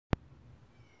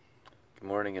Good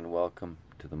morning and welcome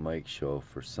to the Mike Show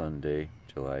for Sunday,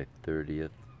 July 30th,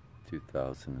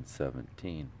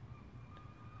 2017.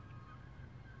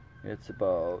 It's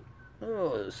about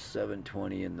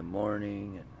 7:20 in the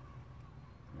morning,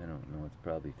 and I don't know, it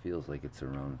probably feels like it's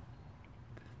around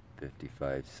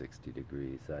 55, 60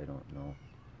 degrees. I don't know.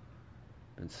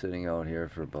 Been sitting out here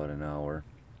for about an hour.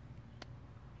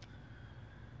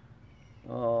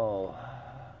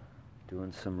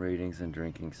 Doing some readings and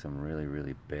drinking some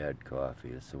really bad coffee.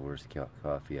 It's the worst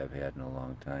coffee I've had in a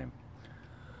long time.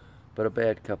 But a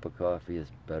bad cup of coffee is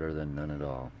better than none at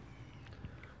all.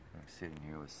 I'm sitting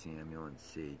here with Samuel and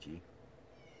Seiji.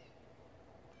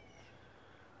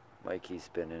 Mikey's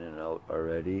been in and out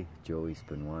already. Joey's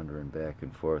been wandering back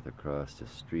and forth across the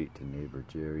street to neighbor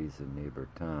Jerry's and neighbor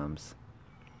Tom's.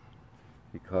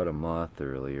 He caught a moth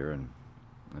earlier and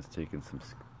was taking some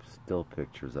still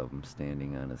pictures of him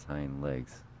standing on his hind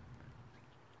legs.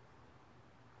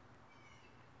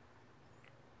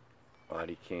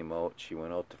 Audie came out. She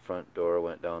went out the front door,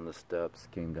 went down the steps,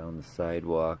 came down the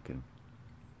sidewalk, and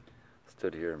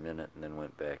stood here a minute and then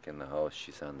went back in the house.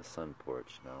 She's on the sun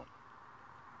porch now.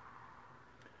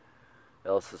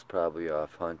 Elsa's probably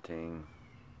off hunting.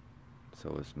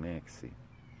 So is Maxie.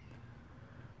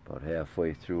 About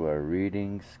halfway through our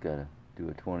readings. Gotta do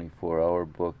a 24-hour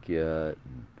book yet.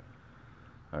 And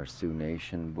our Sioux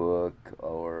Nation book.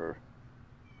 Our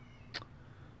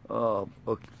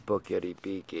book Eddie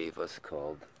B gave us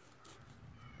called.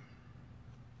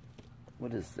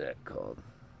 What is that called?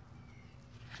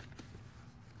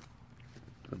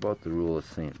 About the Rule of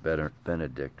St.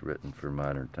 Benedict, written for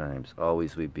modern times.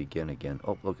 Always we begin again.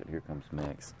 Oh, look, here comes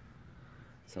Max.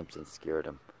 Something scared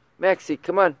him. Maxie,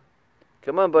 come on.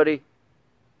 Come on, buddy.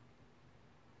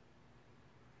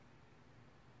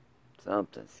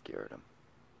 Something scared him.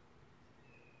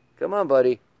 Come on,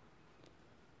 buddy.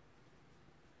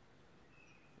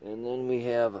 And then we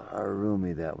have our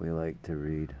roomie that we like to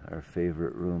read. Our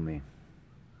favorite roomie.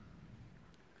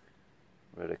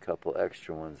 Read a couple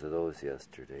extra ones of those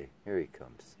yesterday. Here he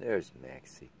comes. There's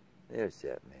Maxie. There's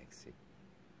that Maxie.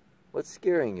 What's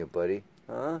scaring you, buddy?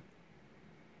 Huh?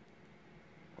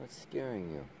 What's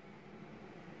scaring you?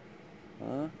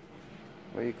 Huh?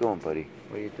 Where you going, buddy?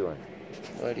 What are you doing?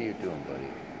 What are you doing, buddy?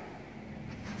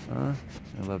 Huh?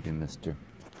 I love you, mister.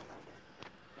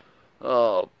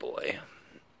 Oh, boy.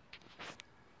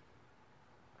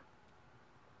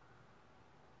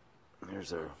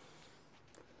 Here's our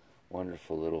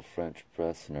wonderful little French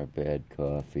press and our bad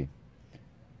coffee.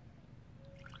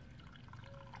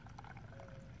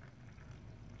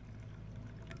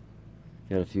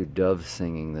 Got a few doves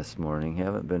singing this morning.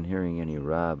 Haven't been hearing any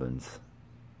robins.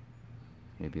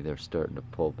 Maybe they're starting to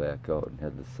pull back out and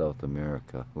head to South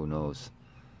America. Who knows?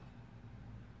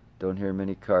 Don't hear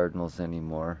many cardinals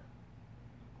anymore.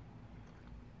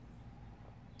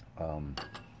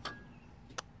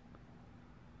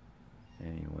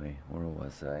 Anyway, where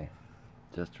was I?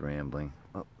 Just rambling.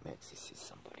 Oh, Maxie sees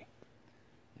somebody.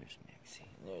 There's Maxie.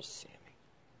 And there's Sammy.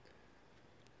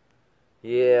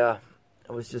 Yeah,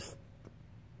 I was just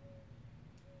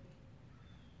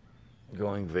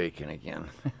going vacant again.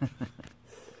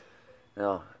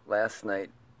 Now, last night,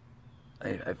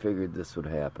 I figured this would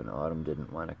happen. Autumn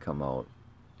didn't want to come out.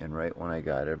 And right when I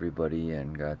got everybody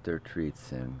in, got their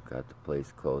treats in, got the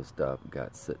place closed up,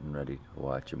 got sitting ready to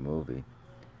watch a movie,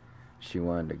 she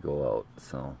wanted to go out.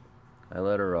 So I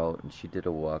let her out, and she did a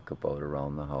walkabout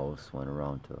around the house, went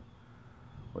around to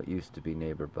what used to be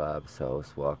neighbor Bob's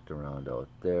house, walked around out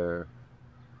there,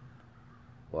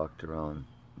 walked around,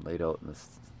 laid out in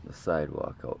the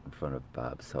sidewalk out in front of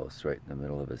Bob's house, right in the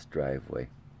middle of his driveway.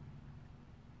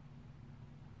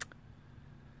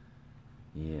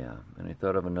 Yeah, and I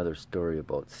thought of another story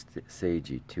about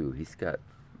Seiji too. He's got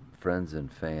friends and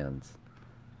fans.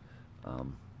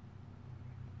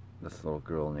 This little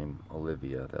girl named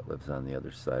Olivia that lives on the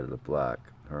other side of the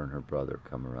block. Her and her brother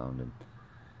come around, and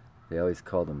they always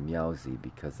call him Meowsy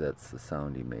because that's the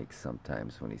sound he makes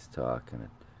sometimes when he's talking.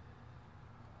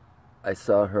 I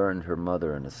saw her and her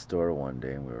mother in a store one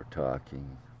day, and we were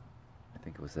talking. I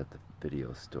think it was at the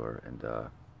video store, and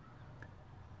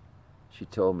she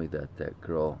told me that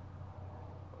girl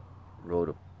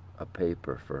wrote a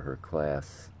paper for her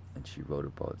class, and she wrote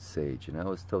about Sage, and I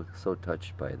was so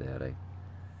touched by that.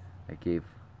 I gave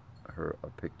her a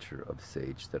picture of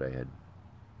Sage that I had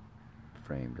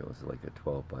framed. It was like a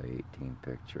 12 by 18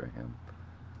 picture of him.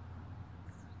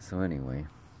 So anyway,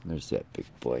 there's that big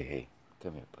boy. Hey,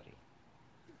 come here, buddy.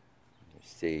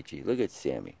 Seiji. Look at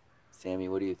Sammy. Sammy,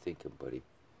 what are you thinking, buddy?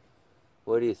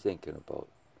 What are you thinking about?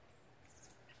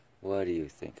 What are you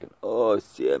thinking? Oh,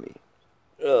 Sammy.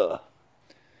 Ugh.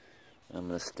 I'm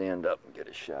going to stand up and get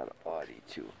a shot of Audie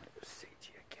too. There's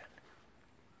Seiji again.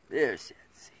 There's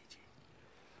that Seiji.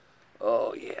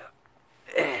 Oh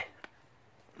yeah.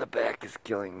 The back is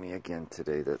killing me again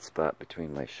today. That spot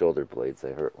between my shoulder blades I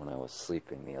hurt when I was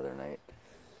sleeping the other night.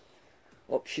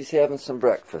 Oh, she's having some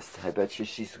breakfast. I bet you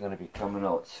she's going to be coming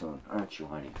out soon. Aren't you,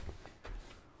 honey?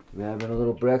 You having a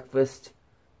little breakfast?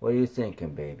 What are you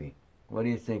thinking, baby? What are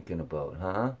you thinking about,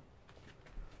 huh?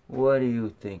 What are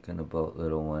you thinking about,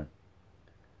 little one?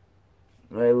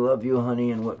 I love you,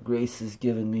 honey, and what grace has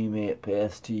given me, may it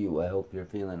pass to you. I hope you're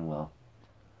feeling well.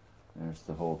 There's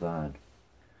the hold on.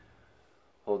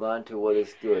 Hold on to what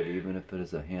is good, even if it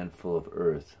is a handful of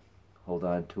earth. Hold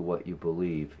on to what you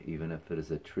believe, even if it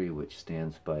is a tree which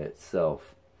stands by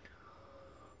itself.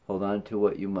 Hold on to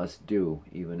what you must do,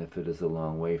 even if it is a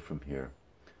long way from here.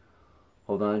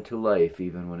 Hold on to life,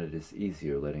 even when it is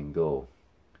easier letting go.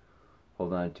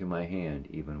 Hold on to my hand,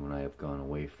 even when I have gone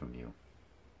away from you.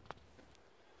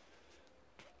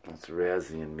 That's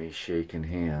Razzie and me shaking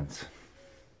hands.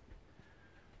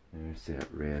 There's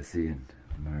that Razzie and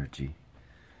Margie.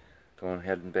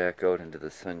 Heading back out into the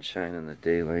sunshine and the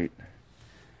daylight.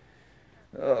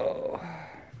 Oh,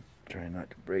 try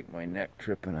not to break my neck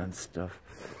tripping on stuff.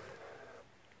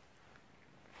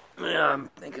 Yeah,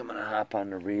 I think I'm gonna hop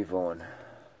on the Revo and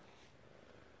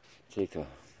take a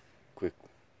quick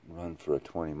run for a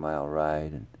 20-mile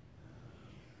ride and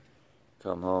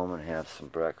come home and have some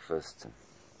breakfast and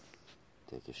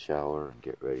take a shower and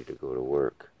get ready to go to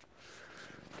work.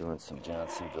 Doing some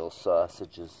Johnsonville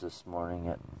sausages this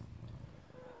morning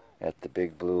at the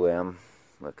Big Blue M.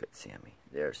 Look at Sammy.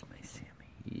 There's my Sammy.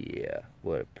 Yeah,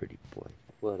 what a pretty boy.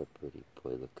 What a pretty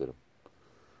boy. Look at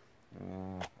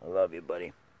him. I love you,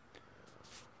 buddy.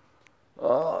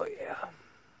 Oh, yeah.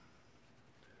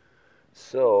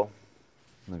 So,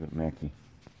 look at Mackie.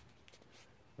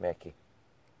 Mackie.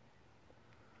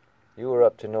 You were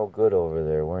up to no good over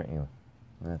there, weren't you?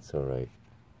 That's all right.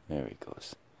 There he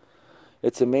goes.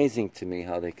 It's amazing to me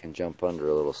how they can jump under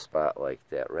a little spot like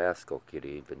that. Rascal could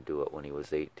even do it when he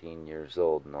was 18 years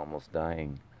old and almost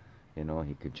dying. You know,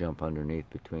 he could jump underneath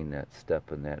between that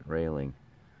step and that railing.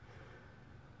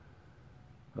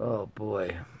 Oh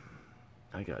boy,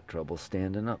 I got trouble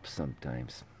standing up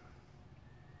sometimes.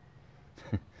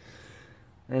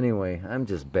 Anyway, I'm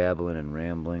just babbling and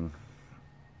rambling,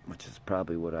 which is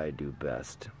probably what I do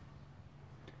best.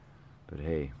 But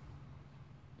hey,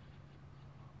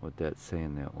 what'd that say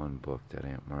in that one book that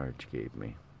Aunt Marge gave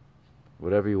me?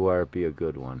 Whatever you are, be a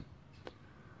good one.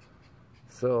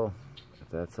 So, if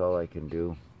that's all I can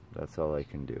do, that's all I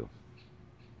can do.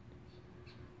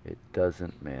 It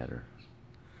doesn't matter.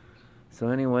 So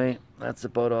anyway, that's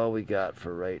about all we got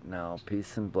for right now.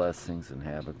 Peace and blessings and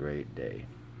have a great day.